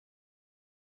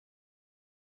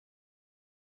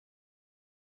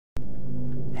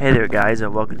Hey there guys,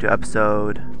 and welcome to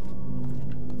episode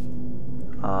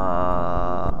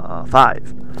 5.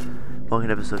 Welcome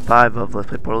to episode 5 of Let's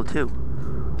Play Portal 2.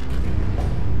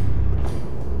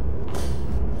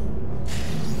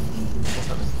 What's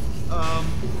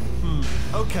happening?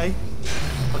 Okay.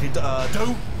 Okay,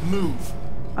 don't move.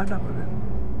 I'm not moving.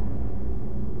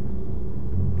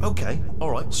 Okay,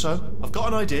 alright, so, I've got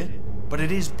an idea, but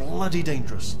it is bloody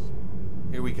dangerous.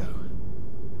 Here we go.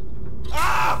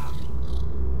 Ah!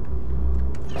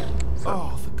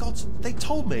 Oh, for God's... They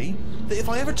told me that if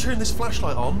I ever turn this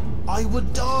flashlight on, I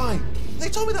would die. They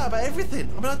told me that about everything.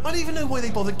 I mean, I don't even know why they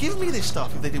bothered giving me this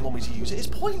stuff if they didn't want me to use it. It's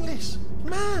pointless.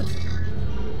 Man.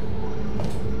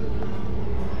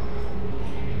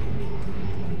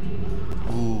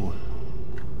 Ooh.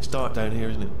 It's dark down here,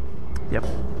 isn't it? Yep.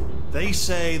 They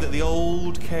say that the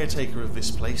old caretaker of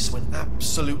this place went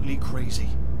absolutely crazy.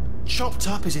 Chopped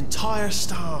up his entire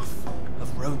staff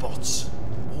of robots.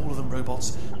 All of them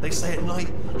robots. They say at night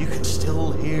you can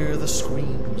still hear the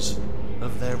screams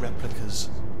of their replicas.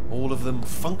 All of them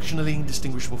functionally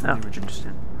indistinguishable from the original.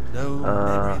 Interesting. No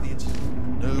memory of the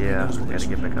incident. Nobody knows what we gotta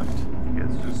get back up. You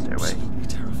guys just stay away. Absolutely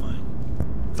terrifying.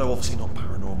 Though obviously not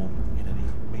paranormal in any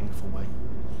meaningful way.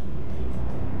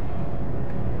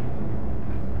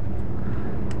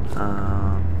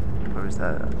 Where was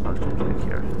that? Oh, it's right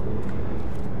here.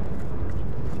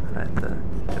 I have to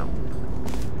jump.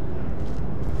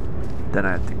 Then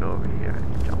I have to go over here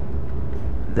and jump.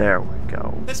 There we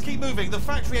go. Let's keep moving. The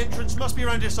factory entrance must be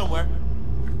around here somewhere.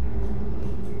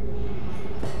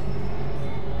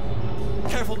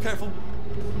 Careful, careful.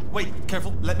 Wait,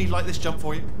 careful. Let me light this jump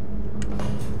for you.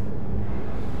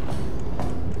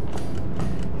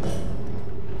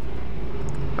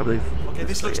 I believe. Okay,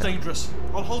 this looks dangerous.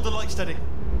 I'll hold the light steady.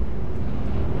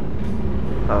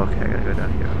 Oh, okay, I gotta go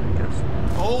down here, I guess.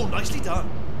 Oh, nicely done.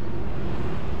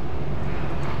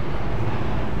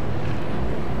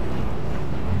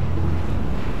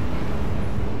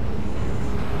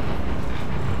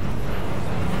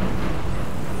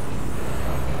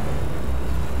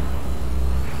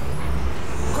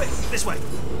 Quick, this way.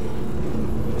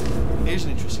 Here's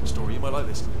an interesting story. You might like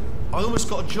this. I almost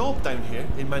got a job down here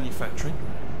in manufacturing,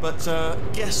 but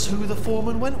guess who the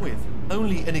foreman went with?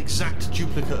 Only an exact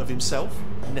duplicate of himself.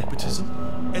 Nepotism.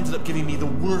 Ended up giving me the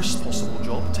worst possible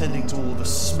job, tending to all the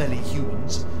smelly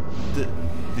humans.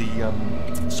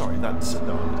 Sorry, that's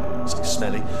no, it's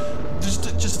smelly.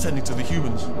 Just attending to the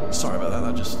humans. Sorry about that.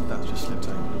 That just slipped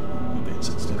out. I'm a bit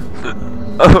insensitive.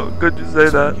 Oh, good you say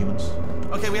that. Humans.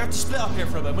 Okay, we have to split up here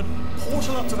for a moment.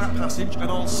 Portal up to that passage, and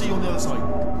I'll see you on the other side.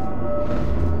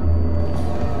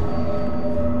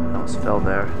 I almost fell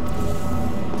there.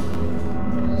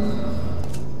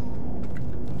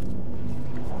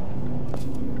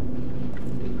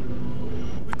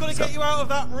 We've got to get you out of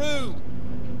that room.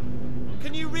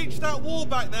 Can you reach that wall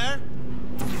back there?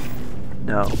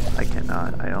 No, I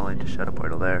cannot. I only just shut a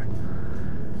portal there.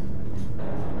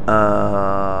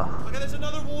 Okay, there's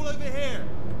another wall over here.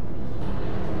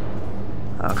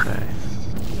 Okay.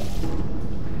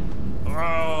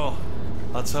 Oh,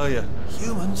 I'll tell you,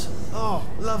 humans. Oh,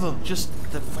 love them. Just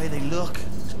the way they look.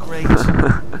 It's great.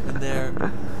 And their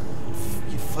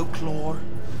folklore.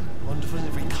 Wonderful and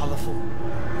very colourful.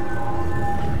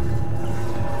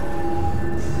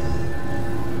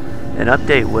 An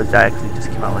update was actually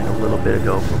just came out like a little bit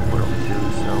ago for Portal 2,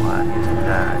 so I'm using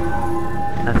that.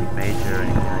 Nothing major or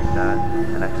anything like that.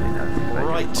 And actually nothing major.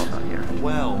 Right. Oh, not here.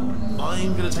 Well,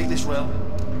 I'm going to take this rail.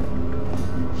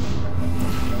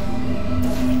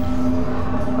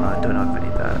 Don't know if I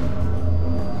need that.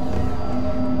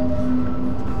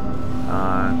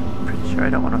 I'm pretty sure I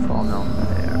don't want to fall down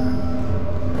there.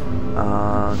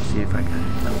 Let's see if I can.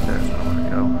 No, there's where I want to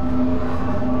go.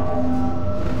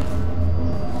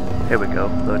 Here we go.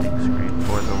 Loading screen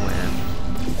for the win.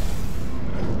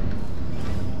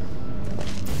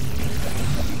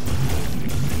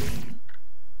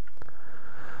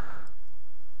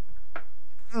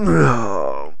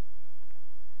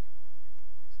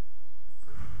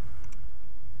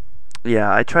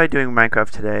 Yeah, I tried doing Minecraft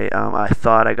today. I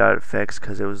thought I got it fixed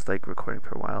because it was like recording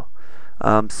for a while.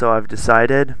 So I've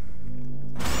decided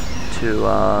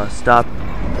to stop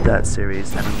that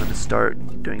series and I'm going to start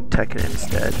doing Tekken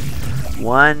instead.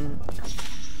 One,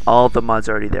 all the mods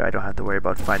are already there. I don't have to worry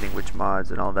about finding which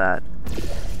mods and all that.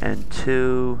 And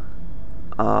two,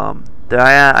 I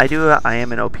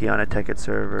am an OP on a Tekken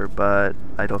server, but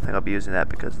I don't think I'll be using that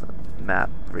because the map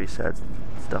resets and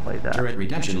stuff like that. Turret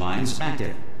redemption lines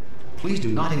active. Please do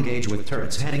not engage with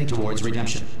turrets heading towards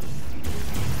redemption.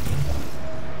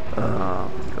 Go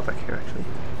back here actually.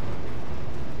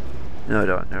 No,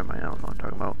 don't. Never mind. I don't know what I'm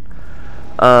talking about.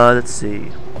 Let's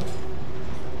see.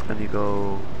 Let me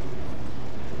go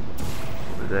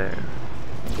over there.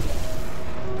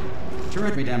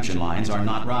 Turret redemption lines are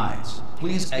not rides.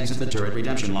 Please exit the turret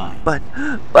redemption line. But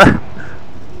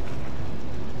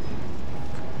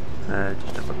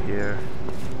just jump up here.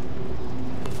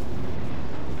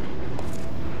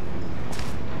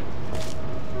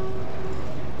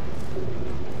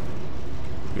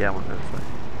 Yeah, I want to go this way.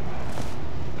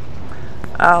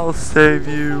 I'll save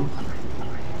you.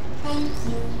 Thank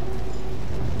you.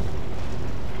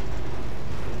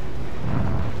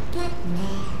 Get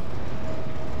mad.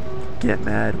 Get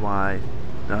mad? Why?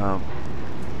 And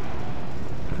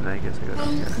I guess I go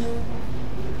down Thank here. you.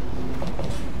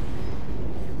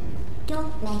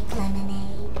 Don't make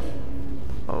lemonade.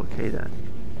 Okay then.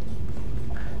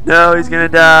 No, he's gonna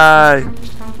die.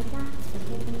 Punished by the gods for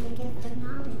giving the gift of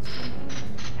knowledge.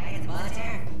 Hey, it's bullets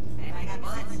here. Anybody got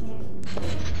bullets?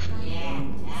 Yeah,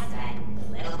 that's right.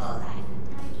 Little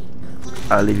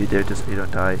bullseye. I'll leave you there just so you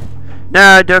don't die.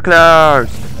 No, door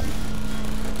closed.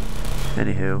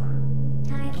 Anywho,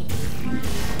 Target acquired.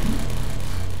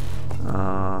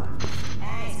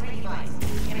 Hey, sweetie boys.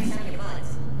 Give me some of your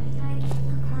bullets. Target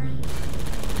acquired.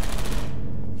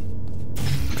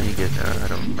 when you get there, I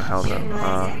don't remember how though.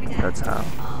 That's how.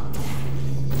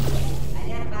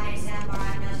 Identify yourself or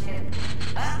I'm no shoot.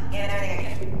 Oh, give it everything I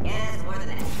got. Yeah, it's more than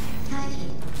that.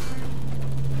 Target acquired.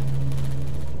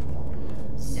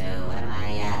 So, what am I,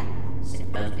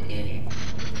 supposed to do here?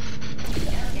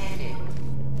 Just can do.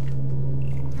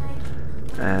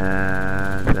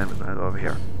 And then we're gonna go over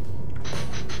here.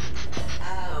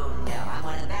 Oh, no, I'm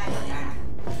one of the bad ones, aren't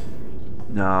I?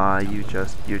 Nah, you're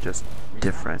just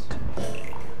different.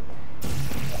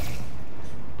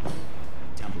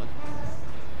 Template.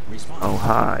 Response. Oh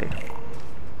hi.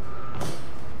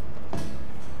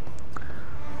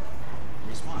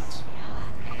 Response.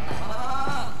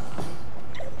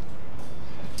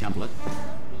 Template.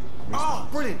 Ah,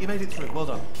 brilliant! You made it through. Well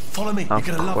done. Follow me. Of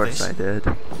You're gonna love course this. I did.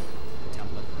 Template.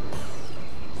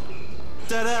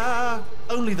 Ta-da!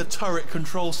 Only the turret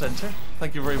control center.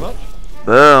 Thank you very much.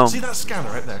 Boom. See that scanner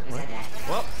out there? Right.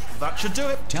 Well, that should do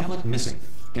it. Template missing.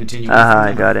 Continue. Aha,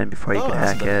 I got in before you Oh, could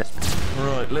that's hack done. it.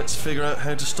 Right, let's figure out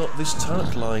how to stop this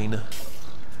turret line.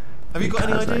 Have you got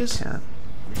any Because I ideas? can.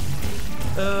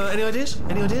 Any ideas?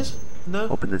 Any ideas? No?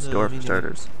 Open this No, door me for neither.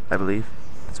 starters, I believe.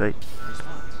 That's right.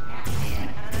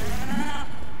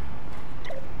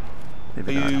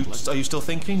 Maybe not. Are you still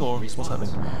thinking, or what's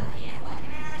happening?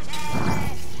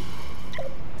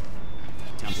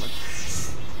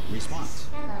 Template. Response.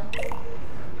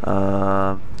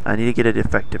 Hello. I need to get a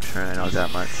defective turn, I know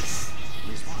that much.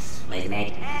 Response. Lazy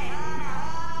mate.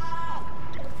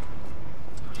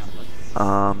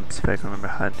 Template. See if I can remember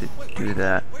how to do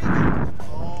that.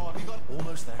 Oh, have you got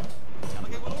almost there?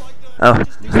 Okay, well, all right, Oh,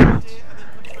 just stay there and then come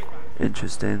straight back.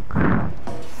 interesting.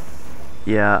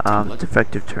 Yeah,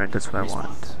 defective turn, that's what I want.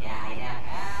 Response.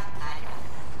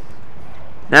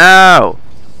 No!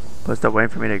 Plus, stop waiting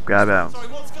for me to grab out. Sorry,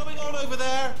 what's going on over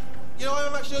there? You know,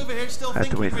 I'm actually over here still I have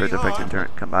thinking to wait for a really defective hard. turn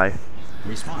to come by.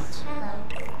 Response. Hello.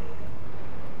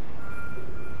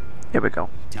 Here we go.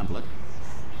 Template.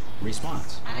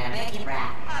 Response. I'm gonna make you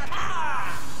proud.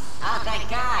 Oh, thank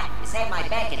God! You saved my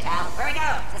bacon, pal. Where we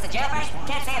go? Is this a jailbreak?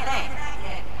 Can't say a thing.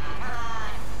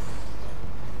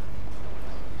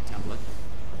 Come on. Template.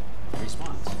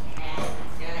 Response. Yeah,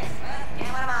 let's do this.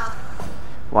 Can't win 'em all.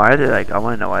 Why are there like, I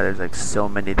want to know why there's like so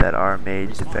many that are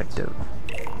made defective.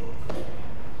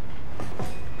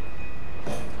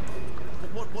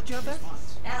 What do you have there?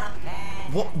 Hello,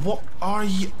 man. What are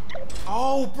you?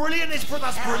 Oh, brilliant! That's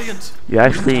brilliant. You're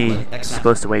actually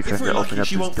supposed to wait for If him we're to lucky, open up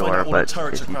she this won't find door, out all the but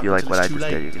turrets if are you crap do like until what I it's just too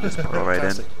did, late. you can just pull right in.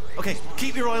 Fantastic. Okay,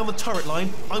 keep your eye on the turret line.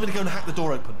 I'm gonna go and hack the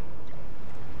door open.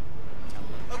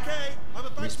 Okay, I'm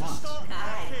about Response. to start All right,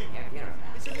 hacking. you're beautiful.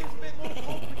 It's a little bit more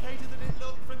complicated than it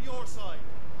looked from your side.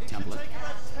 It should Template. take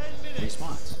about 10 minutes.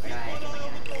 Response. Keep one eye on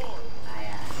the door. I,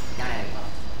 don't have any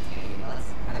bullets. You got any bullets?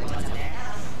 Are there bullets up there?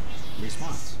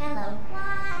 Response. Hello.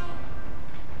 Why?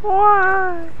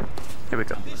 Why? Here we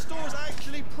go. This door's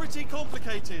actually pretty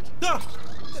complicated. Ah!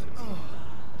 Oh.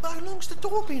 How long's the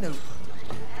door been open?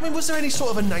 I mean, was there any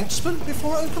sort of announcement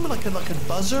before it opened, like a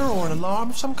buzzer or an alarm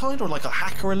of some kind, or like a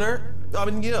hacker alert? I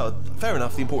mean, you know, fair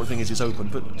enough. The important thing is it's open,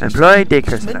 but just- Employee daycare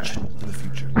just center. mention in the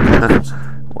future.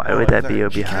 Why would that be Now,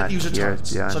 a she can't behind use a here? turret,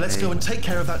 Beyond so let's me. go and take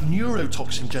care of that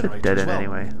neurotoxin generator Dead as end well.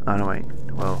 anyway. Oh no, wait.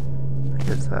 Well, I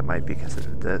guess that might be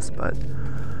considered this, but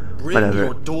Bring whatever.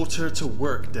 your daughter to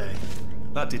work day.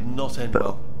 That did not end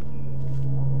well.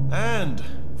 And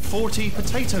 40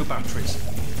 potato batteries.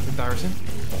 Embarrassing.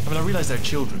 I mean, I realise they're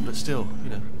children, but still, you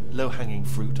know, low-hanging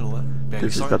fruit and all that. Barely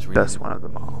This is the science, really. best one of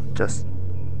them all, just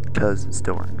because it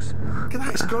still works. Look at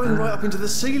that, it's growing right up into the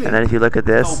ceiling. And then if you look at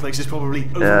The this, whole place is probably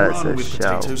it's overrun a with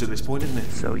shell. potatoes at this point, isn't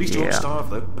it? So, At least you won't yeah. starve,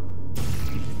 though.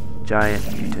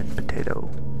 giant mutant potato.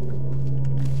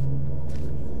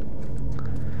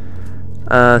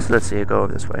 So let's see, go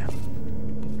over this way.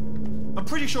 I'm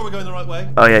pretty sure we're going the right way.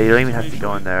 Oh yeah, you don't even have to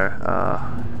go in there.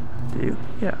 Do you?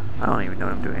 Yeah, I don't even know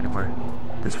what I'm doing anymore.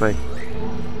 This way.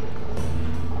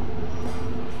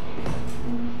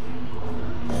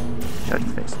 Shut your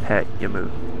face. Hey, you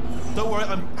move. Don't worry,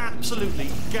 I'm absolutely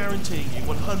guaranteeing you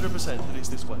 100% that it's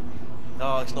this way.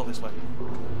 No, it's not this way.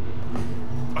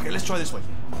 Okay, let's try this way.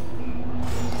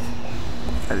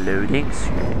 A loading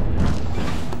screen.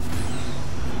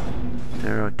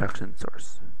 Neurotoxin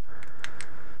source.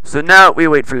 So now we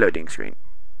wait for loading screen.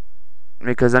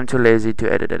 Because I'm too lazy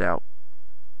to edit it out.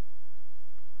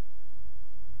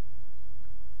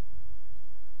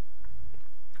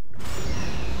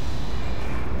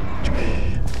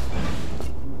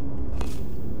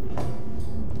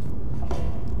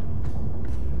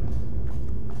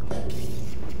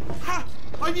 Ha!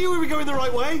 I knew we were going the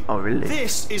right way. Oh, really?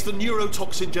 This is the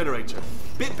neurotoxin generator.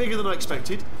 Bit bigger than I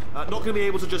expected. Not going to be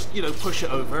able to just, you know, push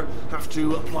it over. Have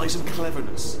to apply some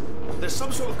cleverness. There's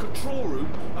some sort of control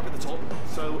room up at the top,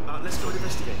 so let's go and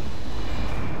investigate.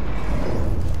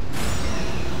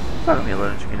 Pardon me,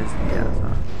 loading screen is. Yeah, it's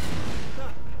not.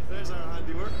 Ha, there's our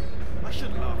handiwork. I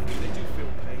shouldn't laugh. I mean, they do feel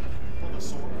pain. Well, the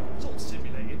sort. It's all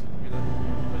simulated, you know.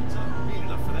 But really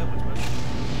enough for them, I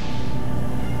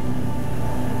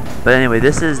suppose. But anyway,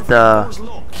 this is Door's the.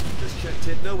 locked. Just checked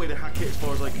it. No way to hack it as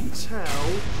far as I can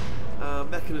tell.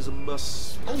 Mechanism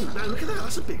must... Oh, now look at that.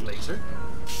 That's a big laser.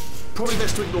 Probably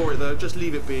best to ignore it, though. Just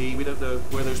leave it be. We don't know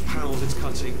where those panels it's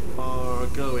cutting are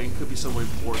going. Could be somewhere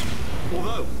important.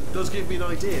 Although, it does give me an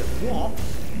idea. What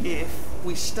if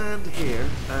we stand here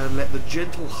and let the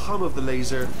gentle hum of the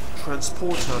laser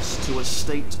transport us to a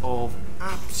state of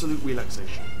absolute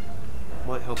relaxation?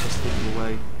 Might help us think of a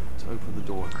way to open the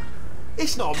door.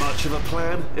 It's not much of a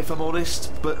plan, if I'm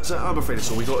honest, but I'm afraid it's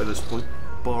all we got at this point.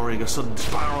 Barring a sudden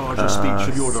barrage of speech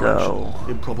from your direction.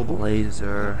 Improbable.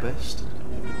 Laser. At best.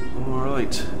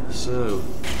 Alright, so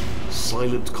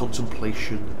silent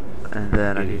contemplation. And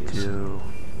then I It need is. to.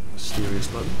 Mysterious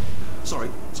button. Sorry.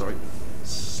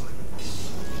 Silence.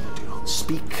 Do not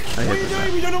speak. Oh, yeah, What are you that's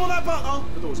doing? We don't know what that button. Oh,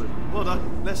 the door's open. Well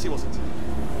done. Let's see what's it.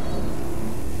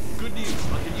 Good news.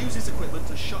 I can use this equipment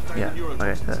to shut down Yeah, the neurotoxin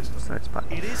okay, that's system. the spot.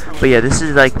 It is, But yeah, this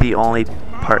is like the only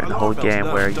part in the whole Alarm bells. game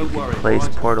No, where you don't can worry. place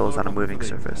Alright, portals on a not moving for me.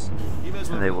 surface. You may as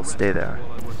well And they go will rest stay there.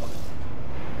 while I work on it.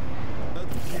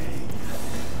 Okay.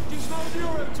 Do you smell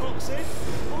neurotoxin?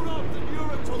 Hold on, the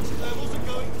neurotoxin levels are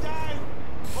going down.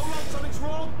 Hold on, something's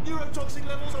wrong. Neurotoxin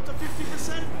levels up to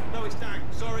 50%. No, it's down.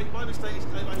 Sorry, my mistake.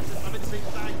 I meant to say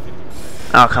down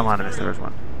 50%. Oh, come on, I missed the first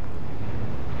one.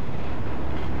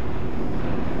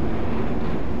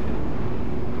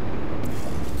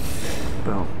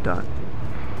 Boom, done.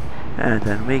 And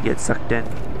then we get sucked in.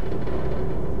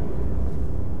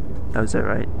 That was it,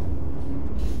 right?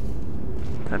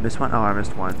 Did I miss one? Oh, I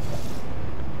missed one.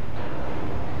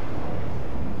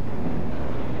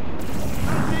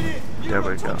 I did it. There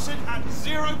we go. Neurotoxin at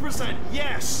 0%.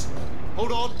 Yes.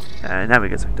 Hold on. And now we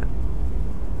get sucked in.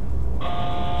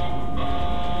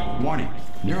 Warning.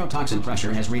 Neurotoxin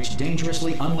pressure has reached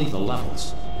dangerously unlethal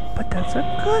levels. But that's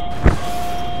a good.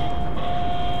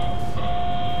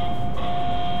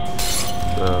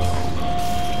 Boom.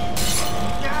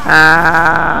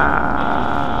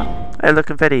 Ah! Hey, look,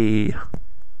 confetti.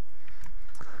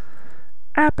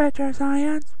 Aperture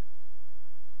science.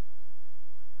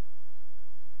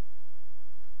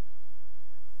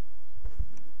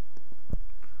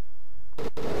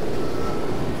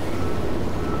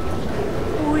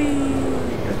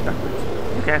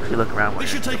 You can actually look around. This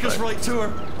should take us right to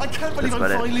her. I can't believe That's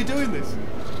I'm about it. finally doing this.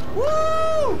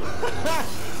 Woo!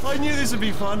 I knew this would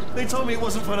be fun. They told me it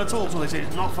wasn't fun at all, so they said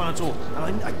it's not fun at all.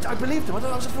 And I believed them.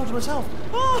 I was a fool to myself.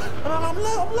 Oh, and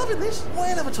I'm loving this.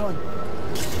 Way of a time.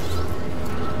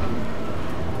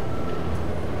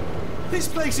 This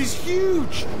place is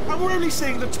huge, and we're only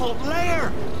seeing the top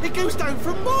layer. It goes down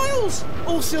for miles.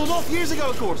 All sealed off years ago,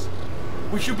 of course.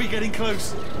 We should be getting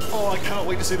close. Oh, I can't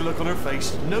wait to see the look on her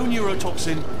face. No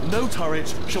neurotoxin, no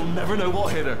turret. She'll never know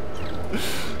what hit her.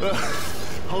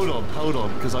 Hold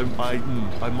on, because I might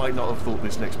not have thought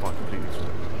this next part completely through.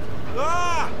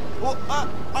 Ah! Well,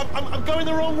 I'm going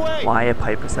the wrong way. Why a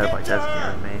pipe is that like Get to that's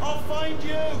her. scaring me? I'll find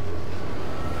you.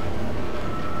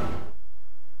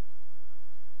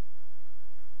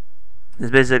 It's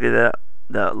basically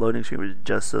the loading screen was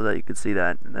just so that you could see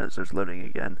that, and then it starts loading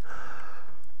again.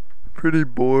 Pretty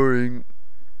boring.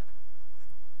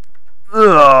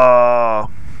 Ugh.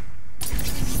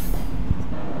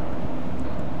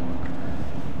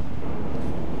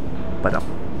 Ba-dum.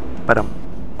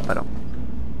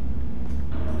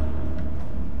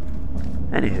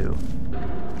 Anywho,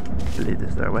 I believe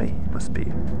this is our way. Must be.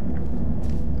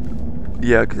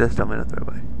 Yeah, because that's definitely not the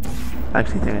right way. I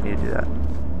actually think I need to do that.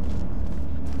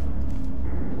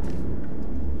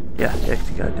 Yeah, you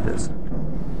actually gotta do this.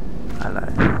 I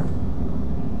lied.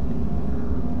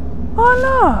 Oh,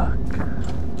 look!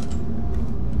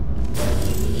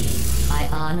 I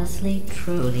honestly,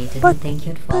 truly didn't think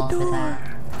you'd fall for that.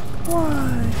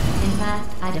 Why? In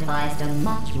fact, I devised a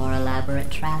much more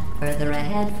elaborate trap further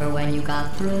ahead for when you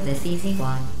got through this easy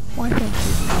one. Why don't you?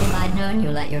 If I'd known you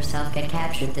let yourself get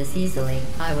captured this easily,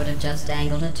 I would have just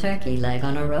dangled a turkey leg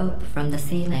on a rope from the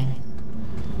ceiling.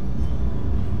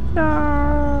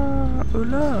 No! Oh,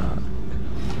 look!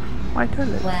 My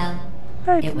toilet. Well,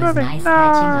 Hey, it it's was moving. nice No!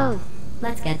 catching up.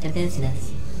 Let's get to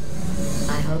business.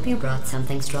 I hope you brought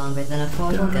something stronger than a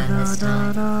portal gun this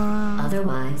time.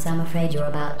 Otherwise, I'm afraid you're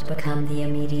about to become the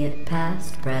immediate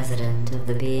past president of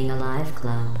the Being Alive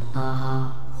Club.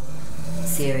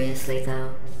 Seriously,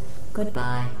 though,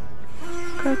 goodbye.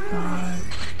 Goodbye.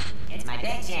 It's my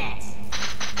big chance.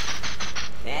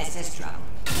 This is trouble.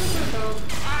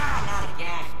 Ah, not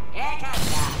again. Here comes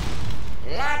that.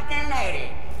 Locked and loaded.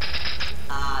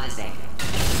 Ah, this ain't good.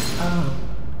 Oh,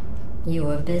 you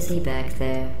were busy back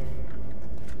there.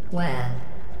 Well,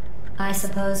 I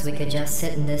suppose we could just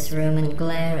sit in this room and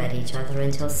glare at each other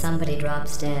until somebody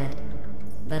drops dead.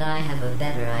 But I have a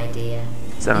better idea.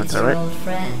 Is that on It's the your toilet? old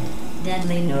friend,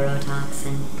 deadly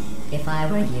neurotoxin. If I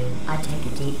were you, I'd take a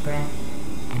deep breath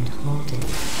and hold it.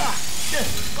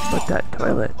 But that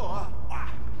toilet.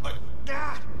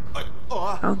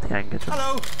 I don't think I can get to.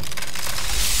 Hello.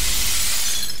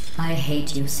 I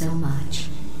hate you so much.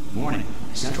 Warning.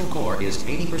 Central core is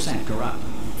 80% corrupt.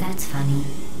 That's funny.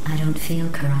 I don't feel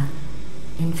corrupt.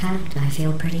 In fact, I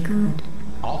feel pretty good.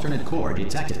 Alternate core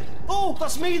detected. Oh,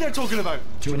 that's me they're talking about.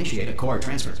 To initiate a core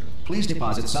transfer, please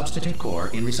deposit substitute core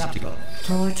in receptacle.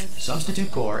 Torch.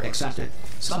 Substitute core accepted.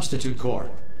 Substitute core,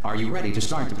 are you ready to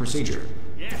start the procedure?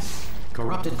 Yes.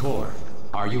 Corrupted core,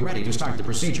 are you ready to start the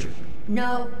procedure?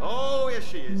 No. Oh, yes,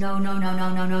 she is. No.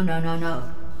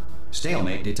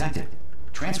 Stalemate detected.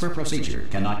 Transfer procedure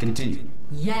cannot continue.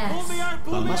 Yes. Pull me out,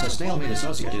 pull me Unless out, a stalemate pull me out,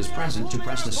 associate pull is me out, present to pull me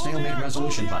press the out, pull me stalemate out,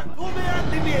 resolution pull me out, button. Pull me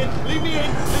out, leave me in, leave me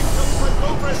in.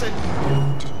 Don't press it.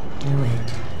 Don't do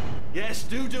it. Yes,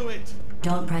 do it.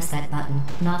 Don't press that button.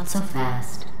 Not so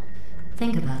fast.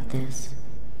 Think about this.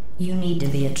 You need to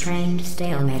be a trained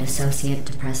stalemate associate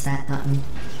to press that button.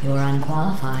 You're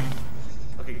unqualified.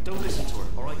 Okay, don't listen to her,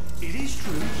 all right? It is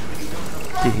true that you don't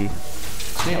have... Teehee.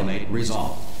 Stalemate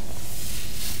resolved.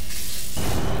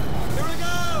 Here we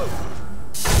go!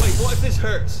 Wait, what if this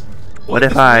hurts? What if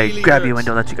this I really grab you hurts? and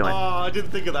don't let you go in? Oh, I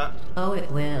didn't think of that. Oh, it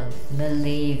will.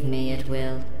 Believe me, it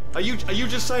will. Are you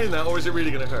just saying that, or is it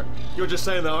really gonna hurt? You're just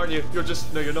saying that, aren't you? You're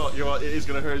just... No, you're not. It is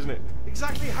gonna hurt, isn't it?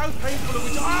 Exactly how painful are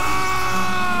we...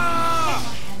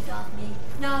 Ah! Hands off me.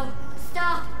 No.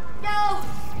 Stop. No.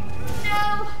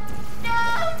 No.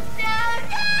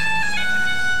 No.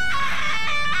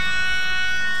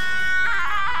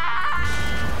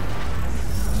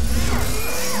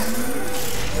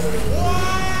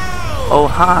 Wow! Oh,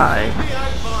 hi. Me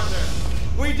out,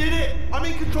 partner. We did it! I'm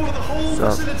in control of the whole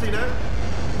Sup? facility now.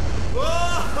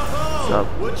 Whoa!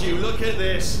 Sup? Would you look at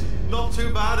this? Not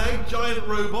too bad, eh? Giant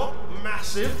robot,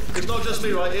 massive. It's not just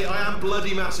me, right? I am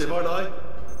bloody massive, aren't I?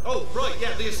 Oh, right,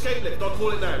 yeah, the escape lift. I'll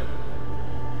call it now.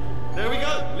 There we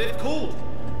go. Lift called.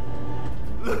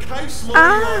 Look how small you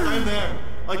are down there.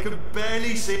 I could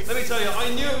barely see. Let me tell you,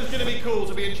 I knew it was going to be cool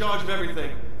to be in charge of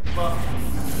everything. But,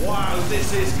 wow,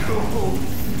 this is cool.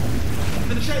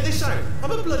 And check this out.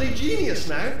 I'm a bloody genius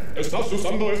now. Estás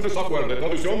usando este software de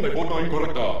traducción de forma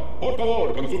incorrecta. Por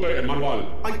favor, consulte el manual.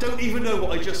 I don't even know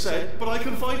what I just said, but I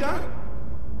can find out.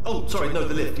 Oh, sorry, no,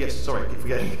 the lift. Yes, sorry, I keep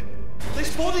forgetting.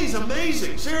 This body's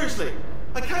amazing, seriously.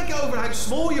 I can't get over how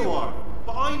small you are,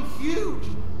 but I'm huge.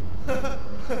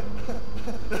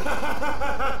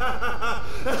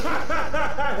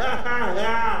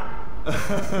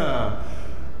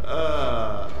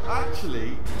 Actually,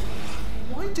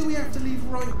 why do we have to leave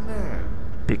right now?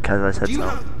 Because I said Do you so.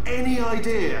 have any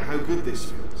idea how good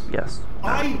this feels? Yes.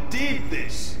 I did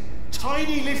this.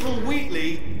 Tiny little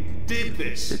Wheatley did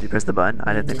this. Did you press the button?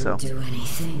 I didn't think so. Do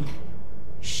anything.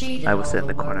 She did I was all sitting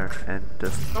in the corner work. and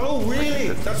just. Oh, really?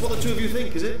 That's what the two of you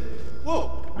think, is it?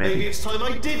 Whoa, maybe Maybe. it's time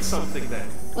I did something then.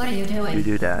 What are you doing? You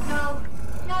do that. No,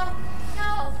 no, no.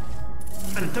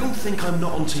 And don't think I'm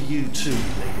not onto you too,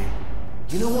 lady.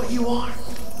 You know what you are?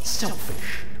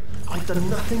 Selfish. I've done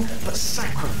nothing but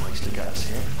sacrifice to get us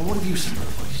here. And what have you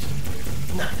sacrificed?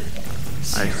 Nothing.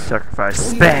 I Zero. sacrificed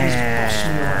All you have is boss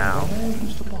in your spam. eye. Well,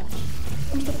 who's the boss?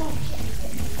 Who's the boss?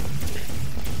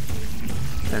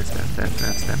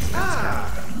 Spam. Ah!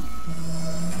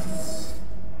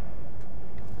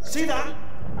 See that?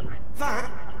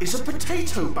 That is a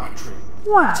potato battery.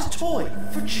 Wow. It's a toy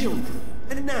for children.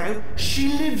 And now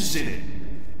she lives in it.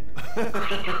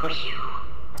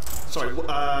 Sorry,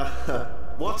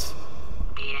 what?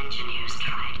 The engineers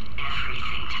tried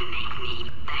everything to make me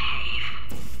behave.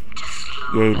 To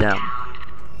slow Yay, me them. down.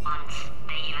 Once,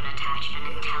 they even attached an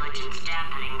intelligence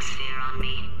dampening sphere on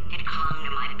me. It clung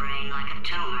to my brain like a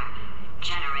tumor,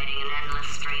 generating an endless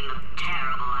stream of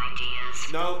terrible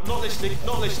ideas. No, not listening,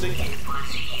 not listening. It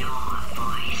was your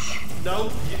voice. No,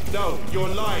 you're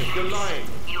lying, you're lying.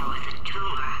 You're the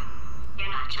tumor. You're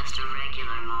not just a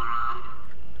regular moron.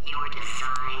 You're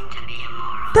designed to be a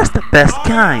moron. That's the best I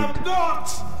kind. am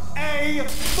not a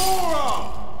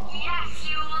moron! Yes,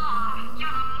 you are.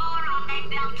 You're the moron they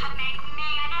built to make me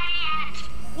an idiot.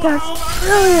 That's Well,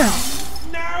 brilliant.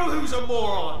 now who's a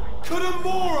moron? Could a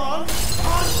moron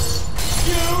punch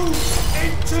you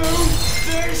into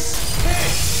this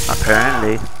pit?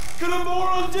 Apparently. Could a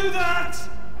moron do that?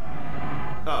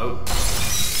 Uh-oh.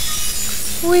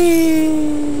 Whee!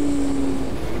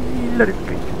 Let it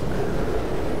be.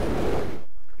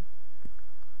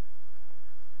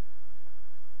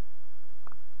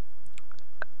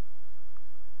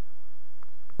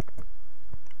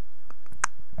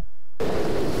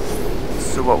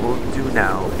 So what we'll do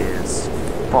now is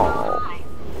fall Hi.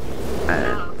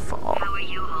 and fall. How are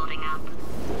you holding up?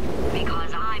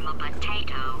 Because I'm a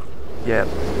potato. Yep,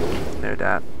 know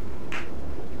that.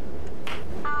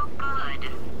 Oh, good.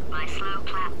 My slow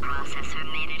clap processor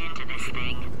made it into this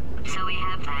thing. So we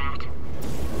have that.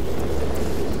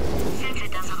 Since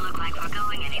it doesn't look like we're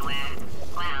going anywhere,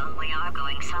 well, we are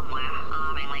going somewhere,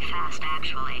 alarmingly fast,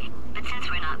 actually. But since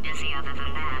we're not busy other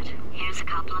than that, here's a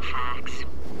couple of facts.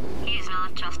 He's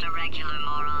not just a regular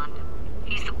moron.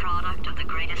 He's the product of the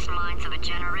greatest minds of a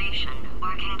generation,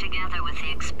 working together with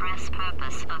the express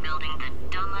purpose of building the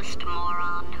dumbest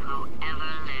moron who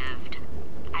ever lived.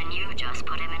 And you just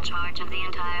put him in charge of the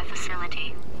entire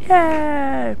facility.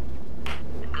 Yay!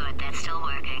 Good, that's still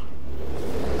working.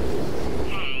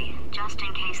 Hey, just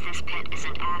in case this pit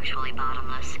isn't actually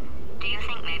bottomless, do you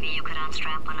think maybe you could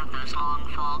unstrap one of those long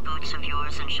fall boots of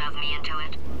yours and shove me into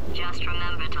it? Just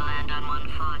remember to land on one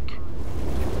foot.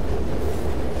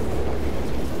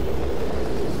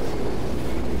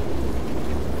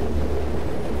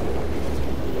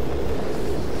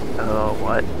 Oh,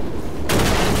 what?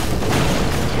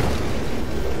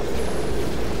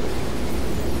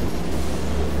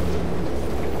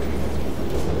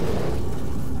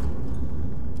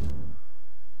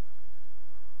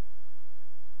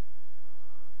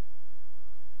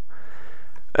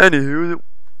 Anywho,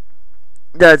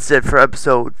 that's it for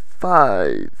episode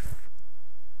 5.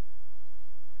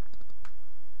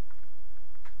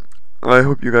 I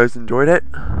hope you guys enjoyed it.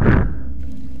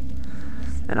 And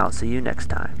I'll see you next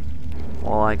time.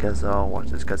 Well, I guess I'll watch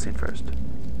this cutscene first.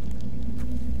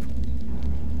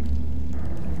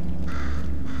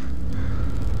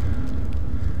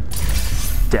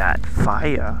 That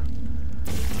fire.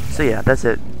 So yeah, that's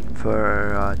it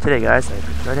for today, guys. I hope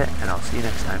you enjoyed it, and I'll see you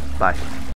next time. Bye.